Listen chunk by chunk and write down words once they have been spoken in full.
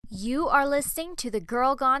You are listening to the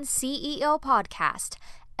Girl Gone CEO podcast,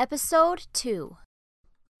 episode 2.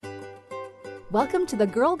 Welcome to the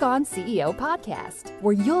Girl Gone CEO podcast,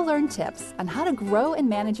 where you'll learn tips on how to grow and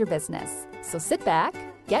manage your business. So sit back,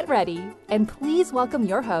 get ready, and please welcome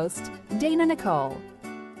your host, Dana Nicole.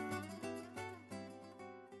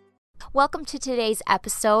 Welcome to today's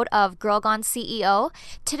episode of Girl Gone CEO.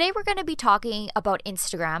 Today we're going to be talking about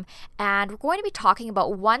Instagram, and we're going to be talking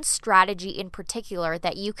about one strategy in particular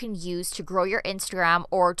that you can use to grow your Instagram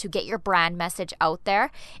or to get your brand message out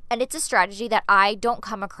there. And it's a strategy that I don't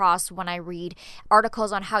come across when I read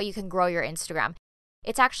articles on how you can grow your Instagram.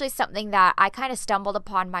 It's actually something that I kind of stumbled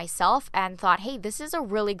upon myself and thought, hey, this is a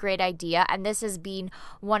really great idea. And this has been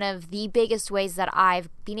one of the biggest ways that I've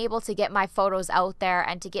been able to get my photos out there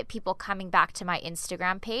and to get people coming back to my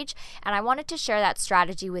Instagram page. And I wanted to share that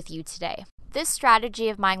strategy with you today. This strategy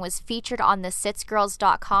of mine was featured on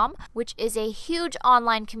thesitsgirls.com, which is a huge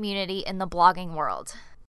online community in the blogging world.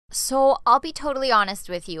 So I'll be totally honest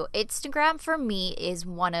with you. Instagram for me is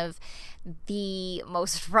one of the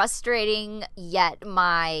most frustrating yet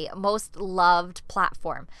my most loved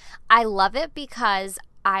platform. I love it because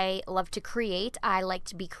I love to create, I like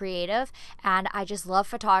to be creative, and I just love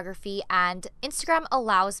photography, and Instagram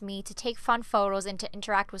allows me to take fun photos and to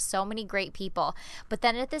interact with so many great people. But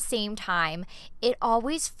then at the same time, it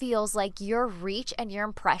always feels like your reach and your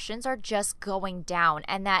impressions are just going down,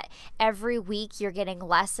 and that every week you're getting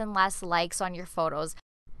less and less likes on your photos.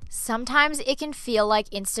 Sometimes it can feel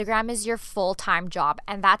like Instagram is your full-time job,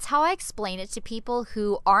 and that's how I explain it to people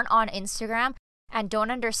who aren't on Instagram and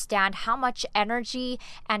don't understand how much energy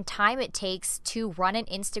and time it takes to run an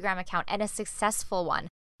Instagram account, and a successful one.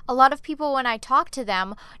 A lot of people, when I talk to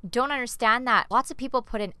them, don't understand that lots of people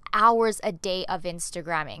put in hours a day of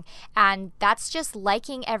Instagramming, and that's just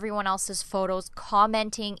liking everyone else's photos,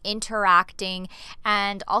 commenting, interacting,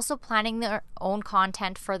 and also planning their own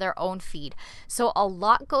content for their own feed. So a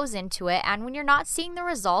lot goes into it, and when you're not seeing the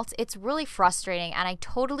results, it's really frustrating, and I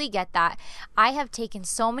totally get that. I have taken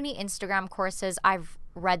so many Instagram courses. I've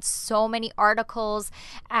read so many articles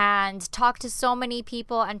and talked to so many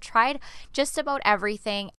people and tried just about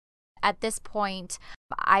everything. At this point,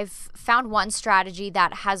 I've found one strategy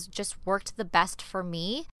that has just worked the best for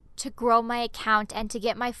me to grow my account and to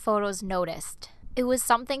get my photos noticed. It was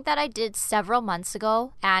something that I did several months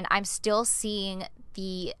ago, and I'm still seeing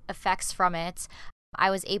the effects from it. I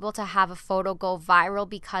was able to have a photo go viral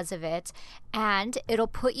because of it, and it'll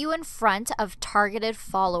put you in front of targeted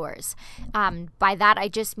followers. By that, I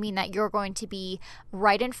just mean that you're going to be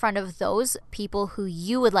right in front of those people who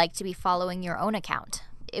you would like to be following your own account.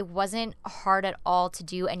 It wasn't hard at all to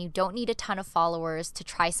do, and you don't need a ton of followers to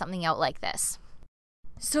try something out like this.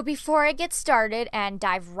 So before I get started and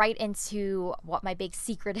dive right into what my big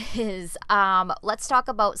secret is, let's talk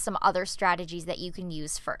about some other strategies that you can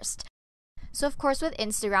use first. So of course with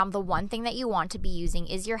Instagram, the one thing that you want to be using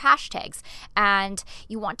is your hashtags, and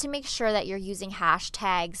you want to make sure that you're using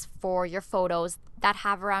hashtags for your photos that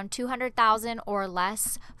have around 200,000 or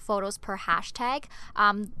less photos per hashtag.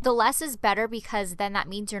 The less is better, because then that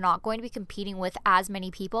means you're not going to be competing with as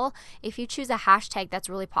many people. If you choose a hashtag that's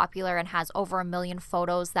really popular and has over 1 million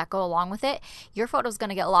photos that go along with it, your photo is going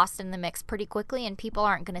to get lost in the mix pretty quickly and people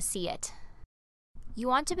aren't going to see it. You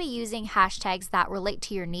want to be using hashtags that relate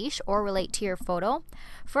to your niche or relate to your photo.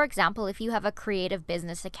 For example, if you have a creative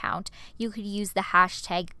business account, you could use the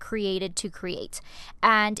hashtag created to create.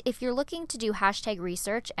 And if you're looking to do hashtag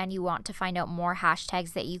research and you want to find out more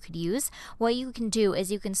hashtags that you could use, what you can do is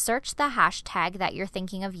you can search the hashtag that you're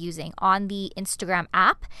thinking of using on the Instagram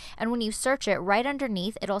app. And when you search it, right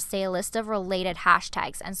underneath, it'll say a list of related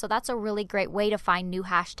hashtags. And so that's a really great way to find new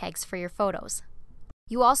hashtags for your photos.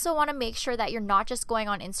 You also want to make sure that you're not just going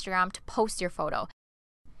on Instagram to post your photo.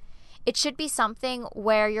 It should be something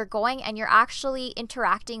where you're going and you're actually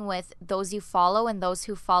interacting with those you follow and those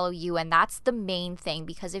who follow you. And that's the main thing,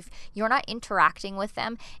 because if you're not interacting with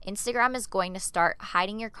them, Instagram is going to start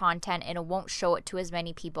hiding your content and it won't show it to as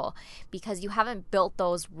many people because you haven't built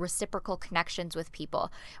those reciprocal connections with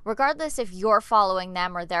people. Regardless if you're following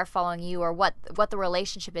them or they're following you or what the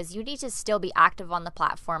relationship is, you need to still be active on the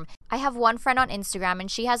platform. I have one friend on Instagram and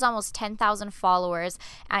she has almost 10,000 followers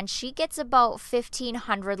and she gets about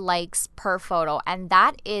 1,500 likes per photo, and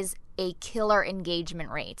that is a killer engagement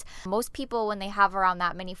rate. Most people, when they have around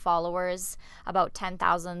that many followers, about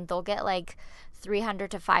 10,000, they'll get like 300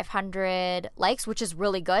 to 500 likes, which is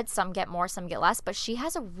really good. Some get more, some get less, but she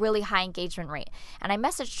has a really high engagement rate. And I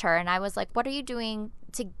messaged her and I was like, what are you doing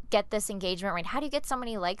to get this engagement rate? How do you get so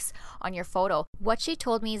many likes on your photo? What she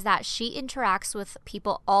told me is that she interacts with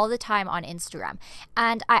people all the time on Instagram.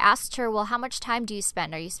 And I asked her, well, how much time do you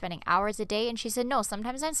spend? Are you spending hours a day? And she said, no,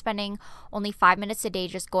 sometimes I'm spending only 5 minutes a day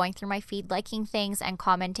just going through my feed, liking things and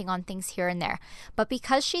commenting on things here and there. But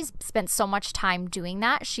because she's spent so much time doing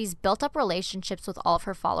that, she's built up relationships with all of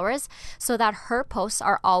her followers so that her posts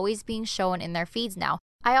are always being shown in their feeds now.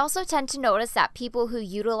 I also tend to notice that people who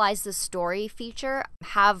utilize the story feature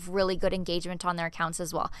have really good engagement on their accounts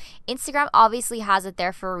as well. Instagram obviously has it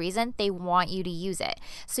there for a reason. They want you to use it.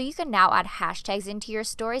 So you can now add hashtags into your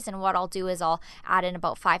stories, and what I'll do is I'll add in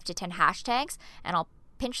about 5 to 10 hashtags, and I'll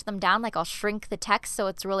pinch them down, like I'll shrink the text so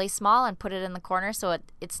it's really small and put it in the corner so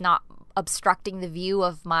it's not obstructing the view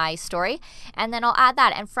of my story. And then I'll add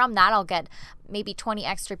that, and from that I'll get maybe 20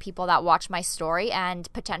 extra people that watch my story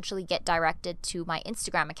and potentially get directed to my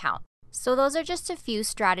Instagram account. So those are just a few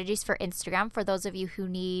strategies for Instagram for those of you who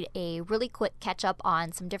need a really quick catch up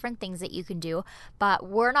on some different things that you can do. But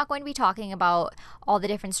we're not going to be talking about all the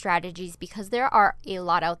different strategies because there are a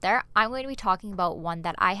lot out there. I'm going to be talking about one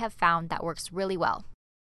that I have found that works really well.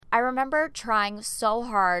 I remember trying so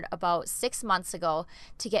hard about 6 months ago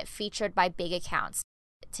to get featured by big accounts.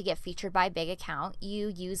 To get featured by a big account, you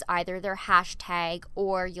use either their hashtag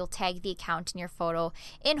or you'll tag the account in your photo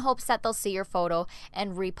in hopes that they'll see your photo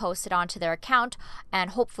and repost it onto their account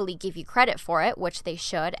and hopefully give you credit for it, which they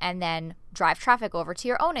should, and then drive traffic over to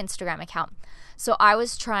your own Instagram account. So I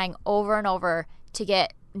was trying over and over to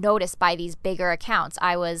get noticed by these bigger accounts.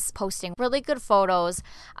 I was posting really good photos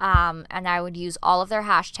and I would use all of their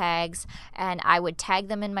hashtags and I would tag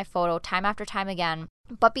them in my photo time after time again.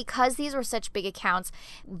 But because these were such big accounts,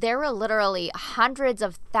 there were literally hundreds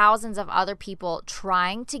of thousands of other people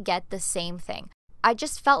trying to get the same thing. I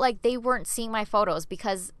just felt like they weren't seeing my photos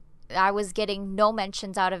because I was getting no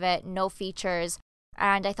mentions out of it, no features.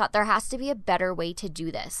 And I thought there has to be a better way to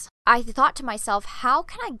do this. I thought to myself, how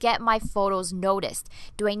can I get my photos noticed?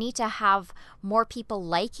 Do I need to have more people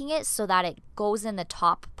liking it so that it goes in the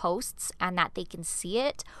top posts and that they can see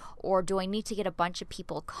it? Or do I need to get a bunch of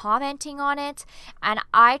people commenting on it? And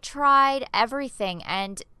I tried everything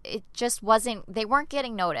and it just they weren't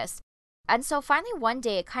getting noticed. And so finally one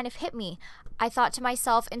day it kind of hit me. I thought to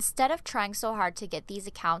myself, instead of trying so hard to get these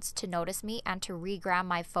accounts to notice me and to regram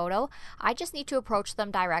my photo, I just need to approach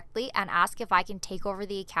them directly and ask if I can take over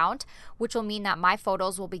the account, which will mean that my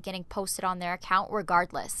photos will be getting posted on their account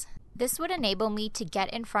regardless. This would enable me to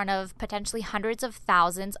get in front of potentially hundreds of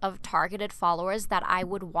thousands of targeted followers that I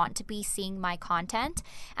would want to be seeing my content,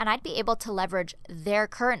 and I'd be able to leverage their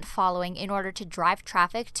current following in order to drive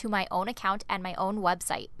traffic to my own account and my own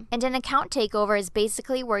website. And an account takeover is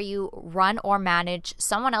basically where you run or manage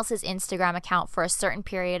someone else's Instagram account for a certain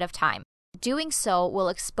period of time. Doing so will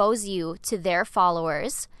expose you to their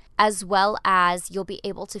followers, as well as you'll be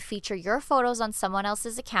able to feature your photos on someone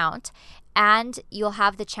else's account, and you'll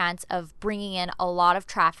have the chance of bringing in a lot of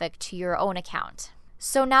traffic to your own account.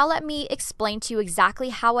 So now let me explain to you exactly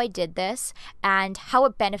how I did this and how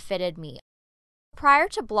it benefited me. Prior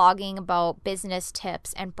to blogging about business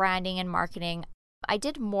tips and branding and marketing, I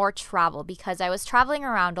did more travel because I was traveling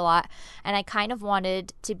around a lot and I kind of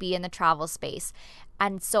wanted to be in the travel space.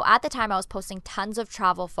 And so at the time I was posting tons of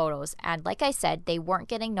travel photos, and like I said, they weren't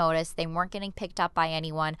getting noticed, they weren't getting picked up by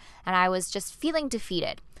anyone, and I was just feeling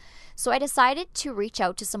defeated. So I decided to reach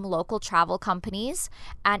out to some local travel companies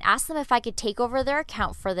and ask them if I could take over their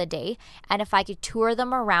account for the day and if I could tour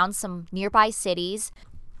them around some nearby cities.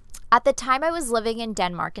 At the time, I was living in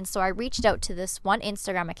Denmark, and so I reached out to this one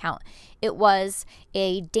Instagram account. It was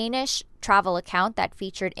a Danish travel account that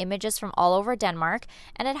featured images from all over Denmark,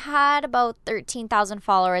 and it had about 13,000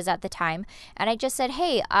 followers at the time. And I just said,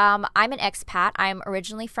 hey, I'm an expat. I'm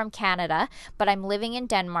originally from Canada, but I'm living in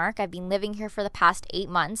Denmark. I've been living here for the past 8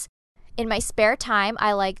 months. In my spare time,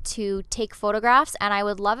 I like to take photographs, and I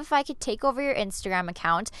would love if I could take over your Instagram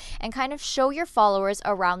account and kind of show your followers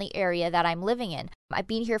around the area that I'm living in. I've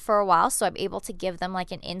been here for a while, so I'm able to give them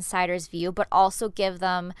like an insider's view, but also give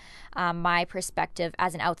them my perspective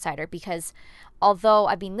as an outsider, because although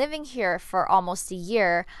I've been living here for almost a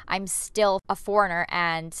year, I'm still a foreigner,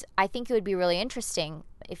 and I think it would be really interesting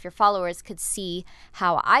if your followers could see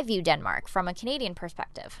how I view Denmark from a Canadian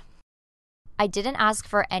perspective. I didn't ask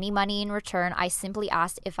for any money in return. I simply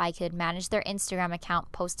asked if I could manage their Instagram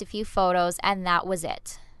account, post a few photos, and that was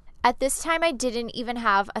it. At this time, I didn't even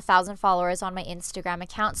have 1,000 followers on my Instagram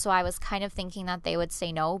account, so I was kind of thinking that they would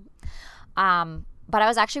say no. But I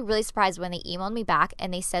was actually really surprised when they emailed me back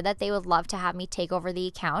and they said that they would love to have me take over the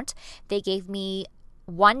account. They gave me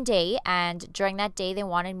one day, and during that day they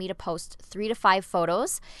wanted me to post 3 to 5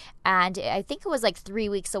 photos, and I think it was like 3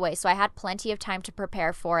 weeks away, so I had plenty of time to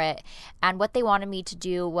prepare for it. And what they wanted me to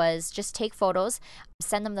do was just take photos,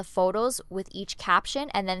 send them the photos with each caption,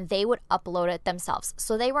 and then they would upload it themselves.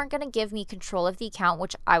 So they weren't going to give me control of the account,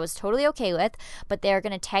 which I was totally okay with, but they're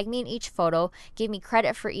going to tag me in each photo, give me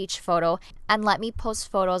credit for each photo, and let me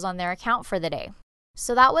post photos on their account for the day.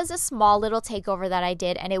 So that was a small little takeover that I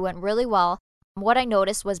did, and it went really well. What I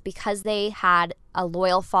noticed was because they had a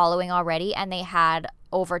loyal following already and they had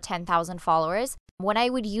over 10,000 followers, when I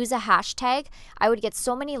would use a hashtag, I would get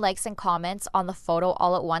so many likes and comments on the photo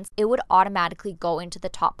all at once, it would automatically go into the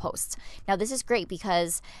top posts. Now, this is great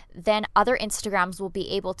because then other Instagrams will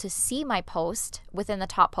be able to see my post within the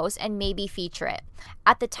top post and maybe feature it.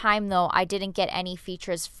 At the time, though, I didn't get any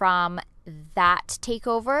features from that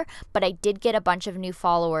takeover, but I did get a bunch of new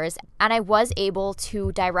followers, and I was able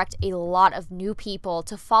to direct a lot of new people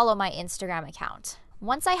to follow my Instagram account.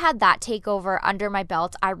 Once I had that takeover under my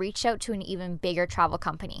belt, I reached out to an even bigger travel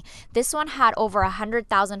company. This one had over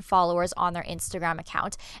 100,000 followers on their Instagram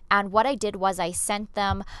account, and what I did was I sent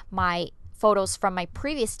them my photos from my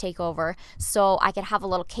previous takeover so I could have a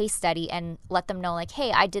little case study and let them know, like,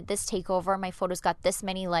 hey, I did this takeover, my photos got this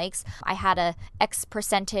many likes, I had a X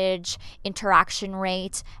percentage interaction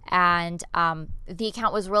rate, and the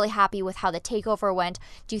account was really happy with how the takeover went.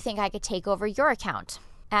 Do you think I could take over your account?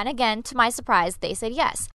 And again, to my surprise, they said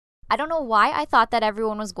yes. I don't know why I thought that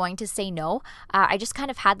everyone was going to say no. I just kind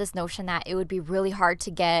of had this notion that it would be really hard to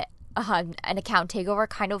get an account takeover,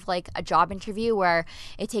 kind of like a job interview where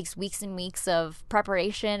it takes weeks and weeks of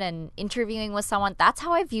preparation and interviewing with someone. That's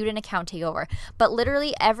how I viewed an account takeover. But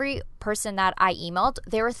literally every person that I emailed,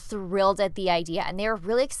 they were thrilled at the idea, and they were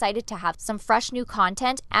really excited to have some fresh new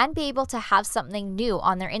content and be able to have something new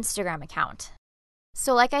on their Instagram account.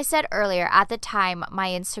 So like I said earlier, at the time, my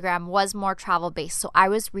Instagram was more travel-based, so I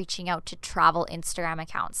was reaching out to travel Instagram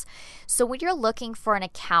accounts. So when you're looking for an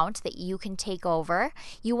account that you can take over,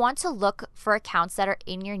 you want to look for accounts that are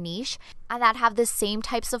in your niche and that have the same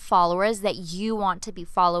types of followers that you want to be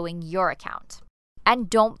following your account. And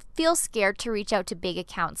don't feel scared to reach out to big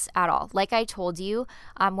accounts at all. Like I told you,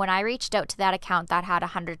 when I reached out to that account that had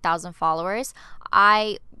 100,000 followers,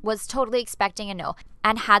 I was totally expecting a no.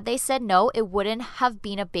 And had they said no, it wouldn't have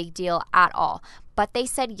been a big deal at all. But they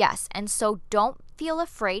said yes. And so don't feel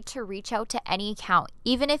afraid to reach out to any account,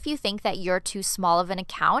 even if you think that you're too small of an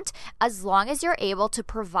account. As long as you're able to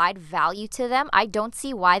provide value to them, I don't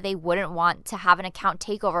see why they wouldn't want to have an account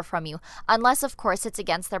takeover from you, unless, of course, it's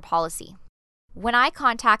against their policy. When I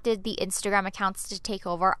contacted the Instagram accounts to take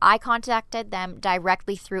over, I contacted them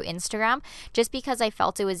directly through Instagram just because I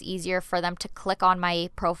felt it was easier for them to click on my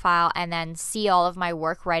profile and then see all of my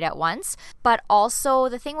work right at once. But also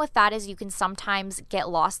the thing with that is you can sometimes get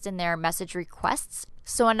lost in their message requests.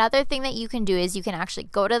 So another thing that you can do is you can actually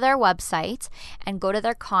go to their website and go to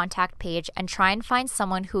their contact page and try and find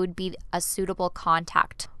someone who would be a suitable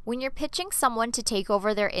contact. When you're pitching someone to take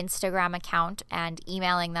over their Instagram account and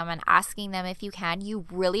emailing them and asking them if you can, you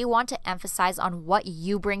really want to emphasize on what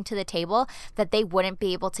you bring to the table that they wouldn't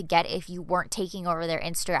be able to get if you weren't taking over their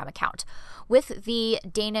Instagram account. With the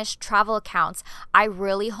Danish travel accounts, I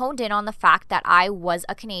really honed in on the fact that I was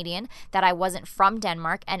a Canadian, that I wasn't from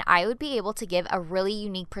Denmark, and I would be able to give a really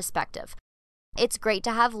unique perspective. It's great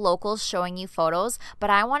to have locals showing you photos, but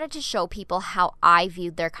I wanted to show people how I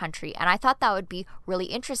viewed their country, and I thought that would be really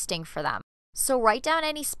interesting for them. So write down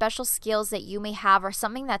any special skills that you may have or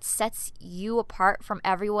something that sets you apart from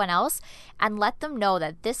everyone else, and let them know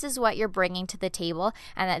that this is what you're bringing to the table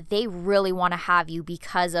and that they really want to have you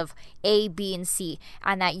because of A, B, and C,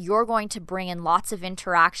 and that you're going to bring in lots of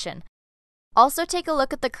interaction. Also, take a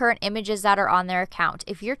look at the current images that are on their account.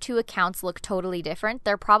 If your two accounts look totally different,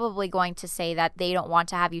 they're probably going to say that they don't want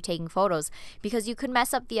to have you taking photos because you could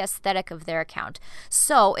mess up the aesthetic of their account.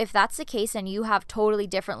 So if that's the case and you have totally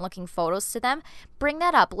different looking photos to them, bring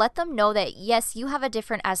that up. Let them know that yes, you have a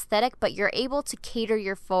different aesthetic, but you're able to cater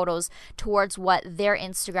your photos towards what their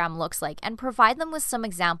Instagram looks like, and provide them with some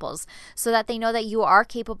examples so that they know that you are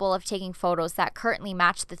capable of taking photos that currently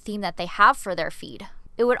match the theme that they have for their feed.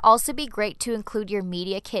 It would also be great to include your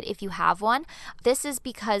media kit if you have one. This is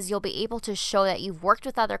because you'll be able to show that you've worked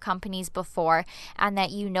with other companies before and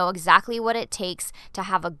that you know exactly what it takes to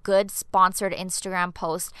have a good sponsored Instagram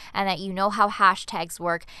post, and that you know how hashtags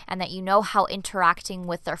work, and that you know how interacting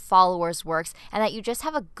with their followers works, and that you just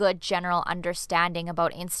have a good general understanding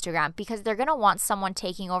about Instagram, because they're going to want someone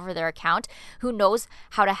taking over their account who knows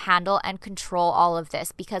how to handle and control all of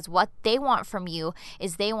this, because what they want from you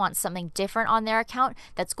is they want something different on their account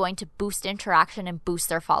that's going to boost interaction and boost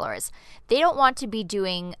their followers. They don't want to be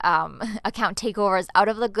doing account takeovers out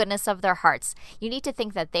of the goodness of their hearts. You need to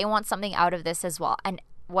think that they want something out of this as well. And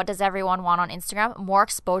what does everyone want on Instagram? More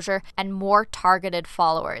exposure and more targeted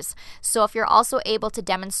followers. So if you're also able to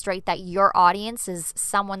demonstrate that your audience is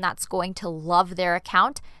someone that's going to love their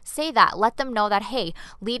account, say that. Let them know that, hey,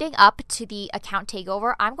 leading up to the account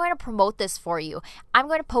takeover, I'm going to promote this for you. I'm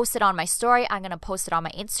going to post it on my story. I'm going to post it on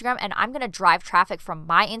my Instagram, and I'm going to drive traffic from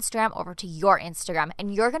my Instagram over to your Instagram,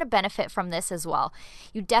 and you're going to benefit from this as well.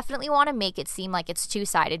 You definitely want to make it seem like it's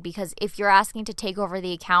two-sided, because if you're asking to take over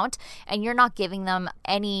the account and you're not giving them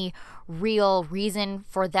any real reason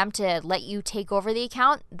for them to let you take over the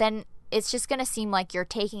account, then it's just going to seem like you're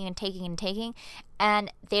taking and taking and taking,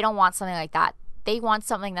 and they don't want something like that. They want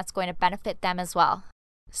something that's going to benefit them as well.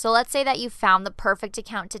 So let's say that you found the perfect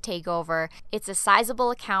account to take over. It's a sizable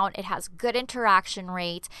account, it has good interaction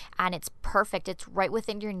rate, and it's perfect. It's right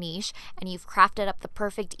within your niche, and you've crafted up the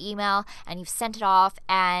perfect email, and you've sent it off,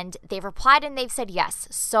 and they've replied and they've said yes.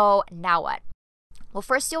 So now what? Well,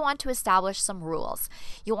 first you'll want to establish some rules.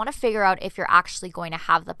 You'll want to figure out if you're actually going to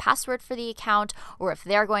have the password for the account, or if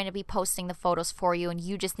they're going to be posting the photos for you and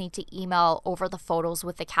you just need to email over the photos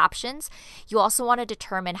with the captions. You also want to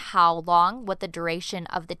determine how long, what the duration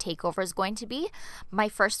of the takeover is going to be. My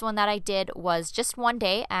first one that I did was just one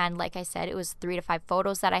day, and like I said, it was 3 to 5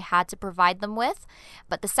 photos that I had to provide them with.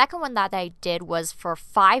 But the second one that I did was for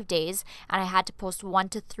 5 days, and I had to post 1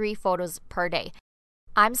 to 3 photos per day.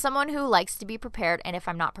 I'm someone who likes to be prepared, and if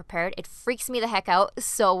I'm not prepared, it freaks me the heck out.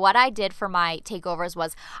 So what I did for my takeovers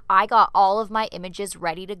was I got all of my images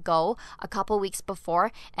ready to go a couple weeks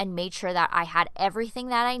before and made sure that I had everything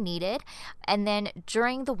that I needed. And then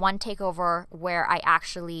during the one takeover where I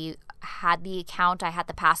actually had the account, I had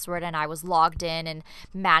the password, and I was logged in and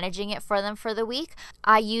managing it for them for the week,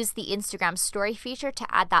 I used the Instagram story feature to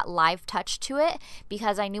add that live touch to it,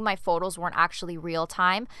 because I knew my photos weren't actually real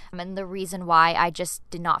time. And the reason why I just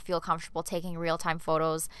did not feel comfortable taking real time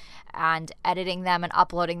photos and editing them and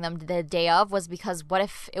uploading them the day of was because what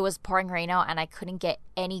if it was pouring rain out and I couldn't get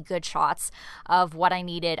any good shots of what I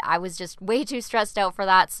needed? I was just way too stressed out for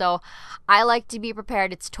that. So I like to be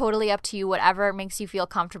prepared. It's totally up to you, whatever makes you feel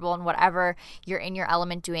comfortable and whatever you're in your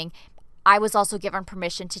element doing. I was also given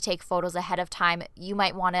permission to take photos ahead of time. You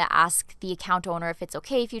might want to ask the account owner if it's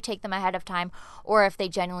okay if you take them ahead of time, or if they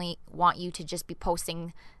genuinely want you to just be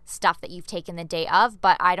posting stuff that you've taken the day of.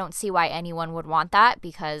 But I don't see why anyone would want that,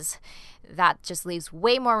 because that just leaves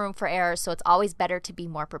way more room for error. So it's always better to be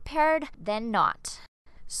more prepared than not.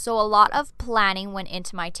 So a lot of planning went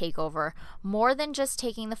into my takeover. More than just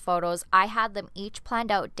taking the photos, I had them each planned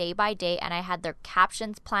out day by day, and I had their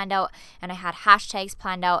captions planned out, and I had hashtags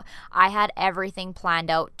planned out. I had everything planned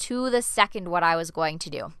out to the second what I was going to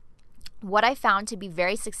do. What I found to be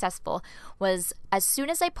very successful was as soon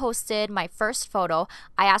as I posted my first photo,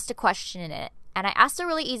 I asked a question in it. And I asked a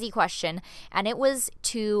really easy question, and it was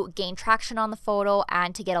to gain traction on the photo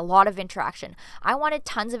and to get a lot of interaction. I wanted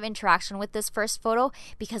tons of interaction with this first photo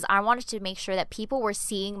because I wanted to make sure that people were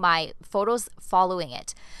seeing my photos following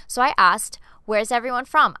it. So I asked, where's everyone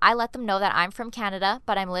from? I let them know that I'm from Canada,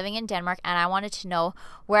 but I'm living in Denmark, and I wanted to know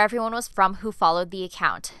where everyone was from who followed the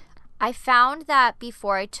account. I found that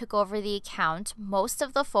before I took over the account, most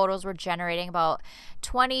of the photos were generating about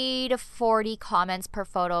 20 to 40 comments per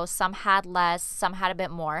photo. Some had less, some had a bit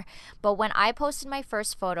more. But when I posted my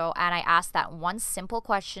first photo and I asked that one simple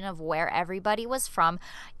question of where everybody was from,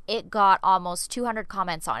 it got almost 200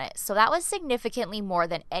 comments on it. So that was significantly more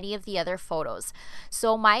than any of the other photos.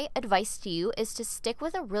 So my advice to you is to stick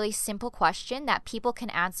with a really simple question that people can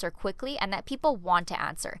answer quickly and that people want to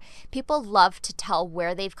answer. People love to tell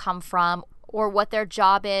where they've come from or what their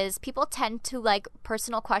job is. People tend to like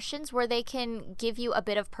personal questions where they can give you a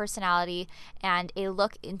bit of personality and a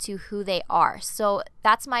look into who they are. So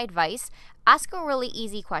that's my advice. Ask a really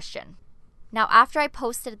easy question. Now, after I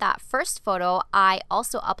posted that first photo, I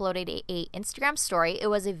also uploaded a Instagram story. It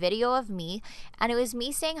was a video of me, and it was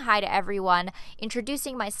me saying hi to everyone,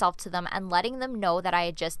 introducing myself to them, and letting them know that I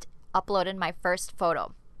had just uploaded my first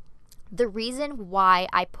photo. The reason why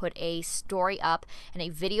I put a story up and a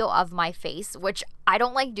video of my face, which I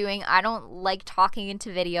don't like doing, I don't like talking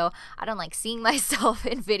into video, I don't like seeing myself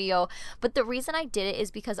in video, but the reason I did it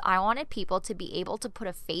is because I wanted people to be able to put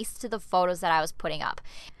a face to the photos that I was putting up.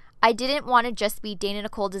 I didn't want to just be Dana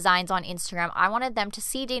Nicole Designs on Instagram. I wanted them to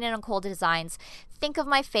see Dana Nicole Designs, think of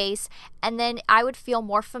my face, and then I would feel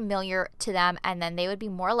more familiar to them, and then they would be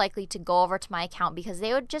more likely to go over to my account because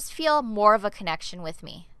they would just feel more of a connection with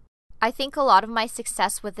me. I think a lot of my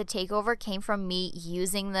success with the takeover came from me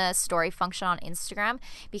using the story function on Instagram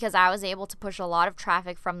because I was able to push a lot of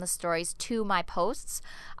traffic from the stories to my posts.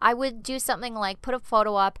 I would do something like put a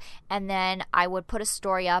photo up and then I would put a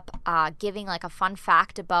story up giving like a fun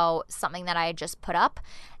fact about something that I had just put up.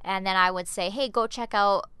 And then I would say, hey, go check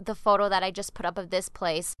out the photo that I just put up of this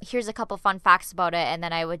place. Here's a couple fun facts about it. And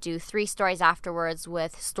then I would do 3 stories afterwards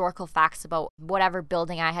with historical facts about whatever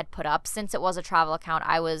building I had put up. Since it was a travel account,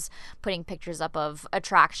 I was putting pictures up of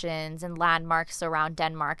attractions and landmarks around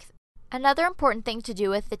Denmark. Another important thing to do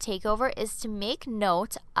with the takeover is to make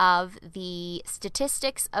note of the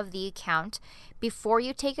statistics of the account before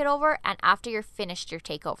you take it over and after you're finished your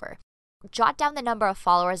takeover. Jot down the number of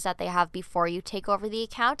followers that they have before you take over the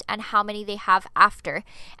account and how many they have after.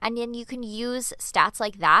 And then you can use stats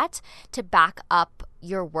like that to back up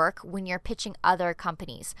your work when you're pitching other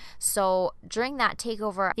companies. So during that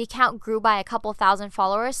takeover, the account grew by a couple thousand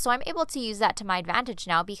followers. So I'm able to use that to my advantage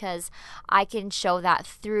now because I can show that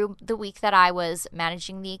through the week that I was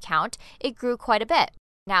managing the account, it grew quite a bit.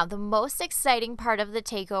 Now, the most exciting part of the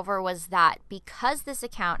takeover was that because this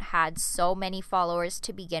account had so many followers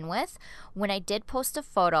to begin with, when I did post a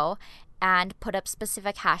photo and put up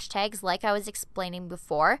specific hashtags, like I was explaining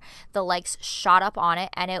before, the likes shot up on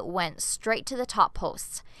it and it went straight to the top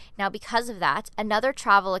posts. Now, because of that, another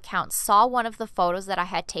travel account saw one of the photos that I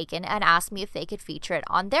had taken and asked me if they could feature it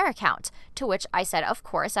on their account, to which I said, of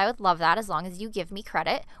course, I would love that as long as you give me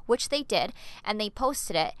credit, which they did, and they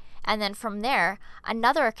posted it. And then from there,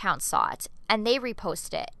 another account saw it and they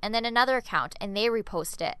reposted it. And then another account and they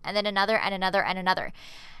reposted it. And then another and another and another.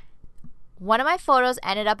 One of my photos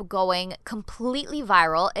ended up going completely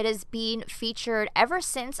viral. It has been featured ever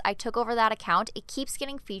since I took over that account. It keeps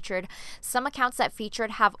getting featured. Some accounts that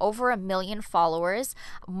featured have over 1 million followers.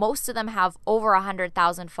 Most of them have over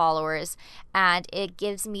 100,000 followers. And it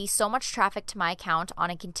gives me so much traffic to my account on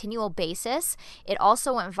a continual basis. It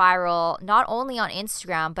also went viral not only on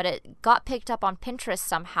Instagram, but it got picked up on Pinterest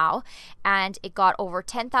somehow. And it got over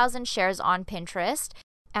 10,000 shares on Pinterest.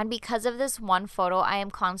 And because of this one photo, I am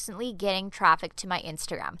constantly getting traffic to my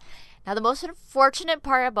Instagram. Now, the most unfortunate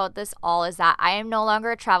part about this all is that I am no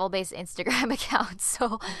longer a travel-based Instagram account.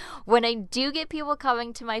 So when I do get people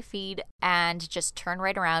coming to my feed and just turn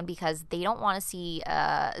right around because they don't want to see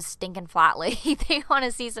a stinking flat lake, they want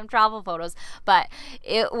to see some travel photos. But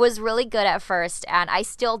it was really good at first, and I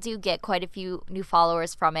still do get quite a few new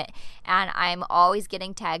followers from it. And I'm always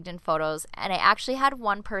getting tagged in photos. And I actually had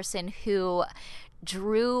one person who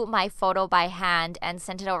drew my photo by hand and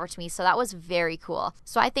sent it over to me. So that was very cool.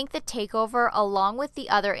 So I think the takeover, along with the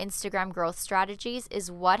other Instagram growth strategies,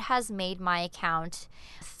 is what has made my account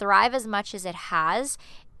thrive as much as it has.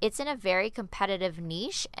 It's in a very competitive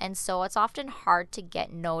niche, and so it's often hard to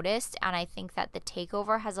get noticed. And I think that the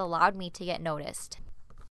takeover has allowed me to get noticed.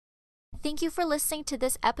 Thank you for listening to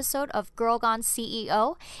this episode of Girl Gone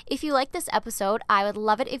CEO. If you like this episode, I would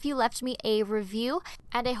love it if you left me a review,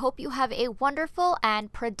 and I hope you have a wonderful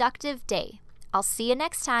and productive day. I'll see you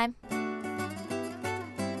next time.